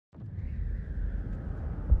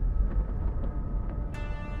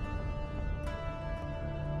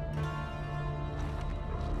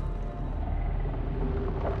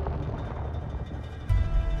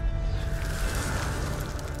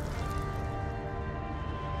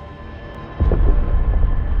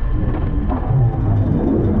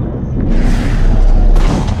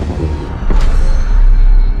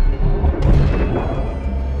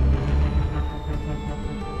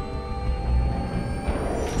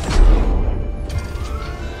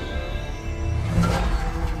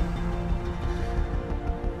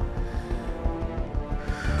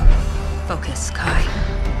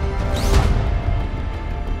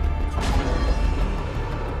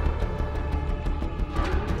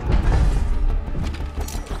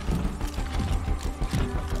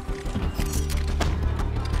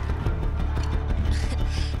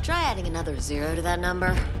another zero to that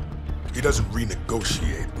number? He doesn't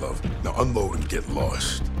renegotiate, love. Now unload and get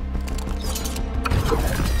lost.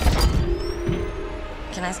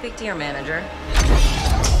 Can I speak to your manager?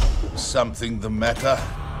 Something the matter?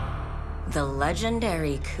 The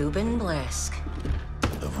legendary Cuban Blisk.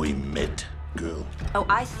 Have we met, girl? Oh,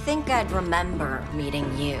 I think I'd remember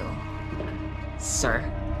meeting you, sir.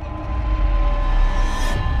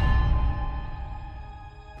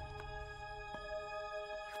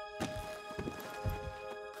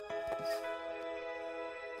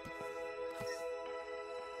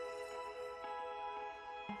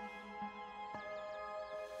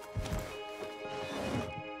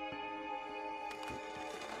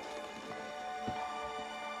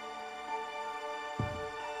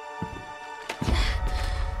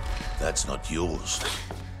 That's not yours.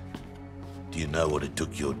 Do you know what it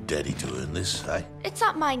took your daddy to earn this, eh? It's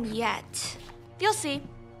not mine yet. You'll see.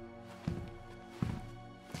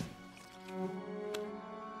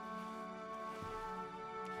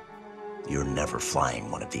 You're never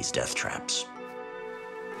flying one of these death traps.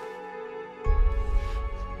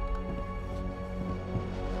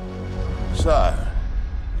 So,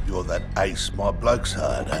 you're that ace my bloke's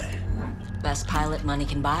hired, eh? Best pilot money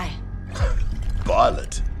can buy.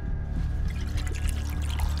 Pilot?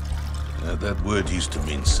 That word used to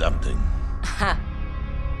mean something. Ha.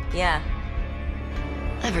 Yeah.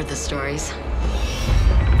 I've heard the stories.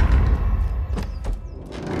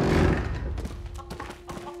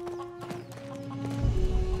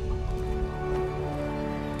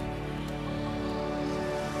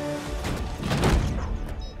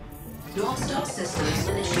 Northstar systems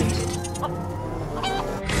initiated.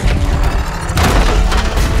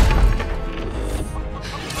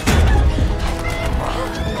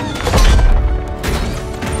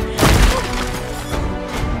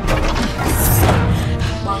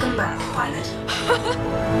 Welcome back, pilot.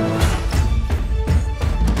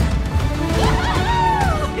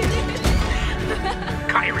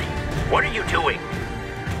 Kyrie, what are you doing?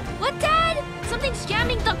 What, Dad? Something's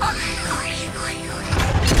jamming the...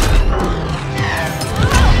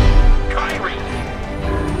 Kyrie!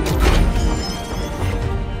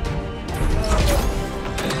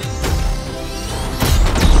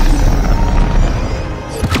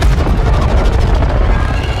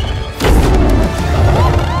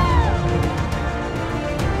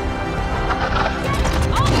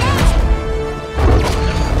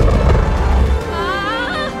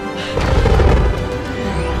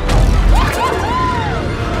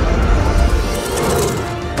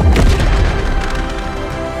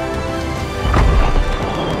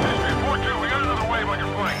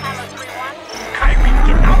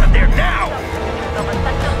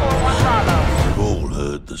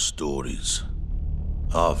 Stories.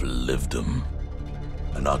 I've lived them.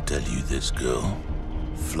 And I'll tell you this, girl.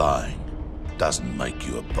 Flying doesn't make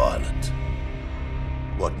you a pilot.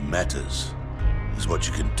 What matters is what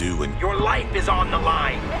you can do when your life is on the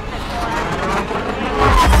line.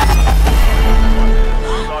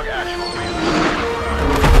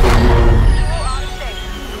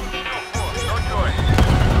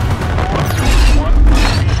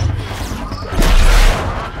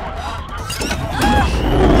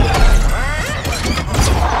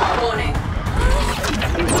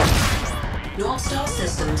 Northstar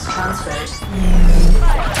systems transferred.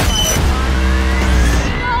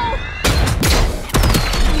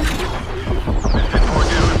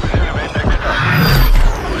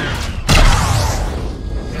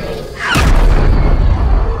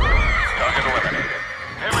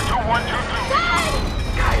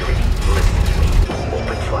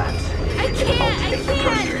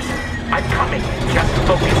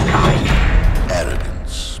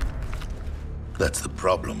 That's the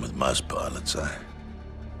problem with most pilots, eh?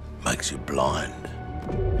 Makes you blind.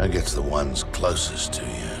 And gets the ones closest to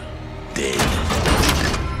you dead.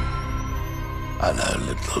 Hello,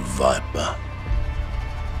 little Viper.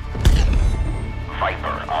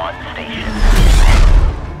 Viper on station.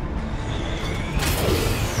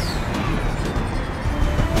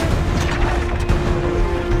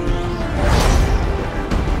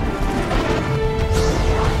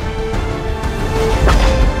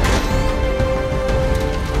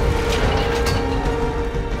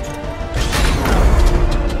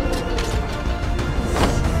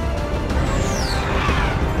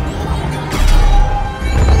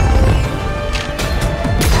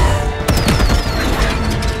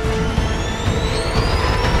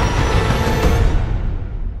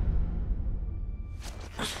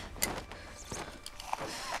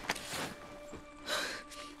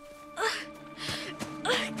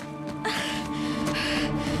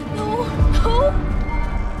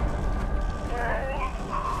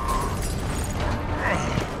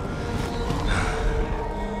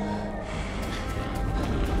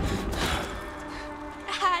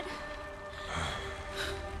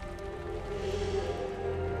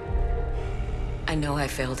 I know I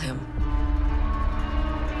failed him.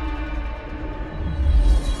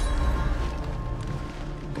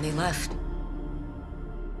 And he left.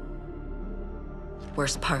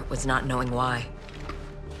 Worst part was not knowing why.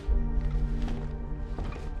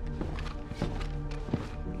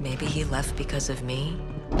 Maybe he left because of me?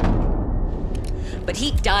 But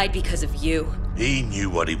he died because of you. He knew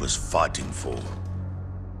what he was fighting for.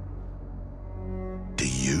 Do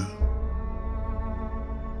you?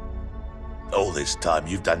 All this time,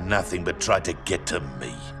 you've done nothing but try to get to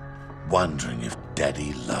me. Wondering if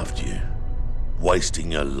Daddy loved you.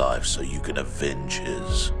 Wasting your life so you can avenge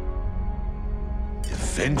his. If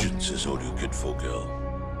vengeance is all you're good for, girl,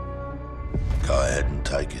 go ahead and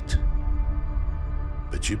take it.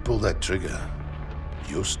 But you pull that trigger,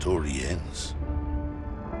 your story ends.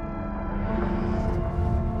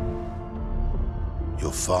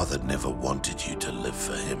 Your father never wanted you to live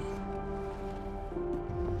for him.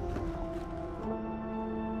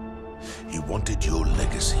 He wanted your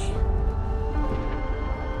legacy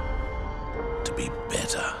to be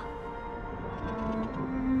better.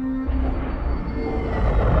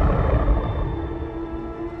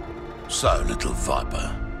 So, little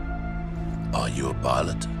Viper, are you a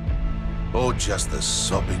pilot? Or just the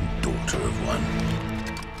sobbing daughter of one?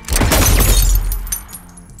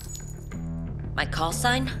 My call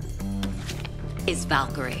sign is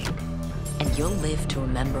Valkyrie, and you'll live to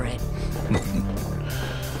remember it.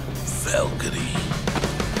 Valkyrie.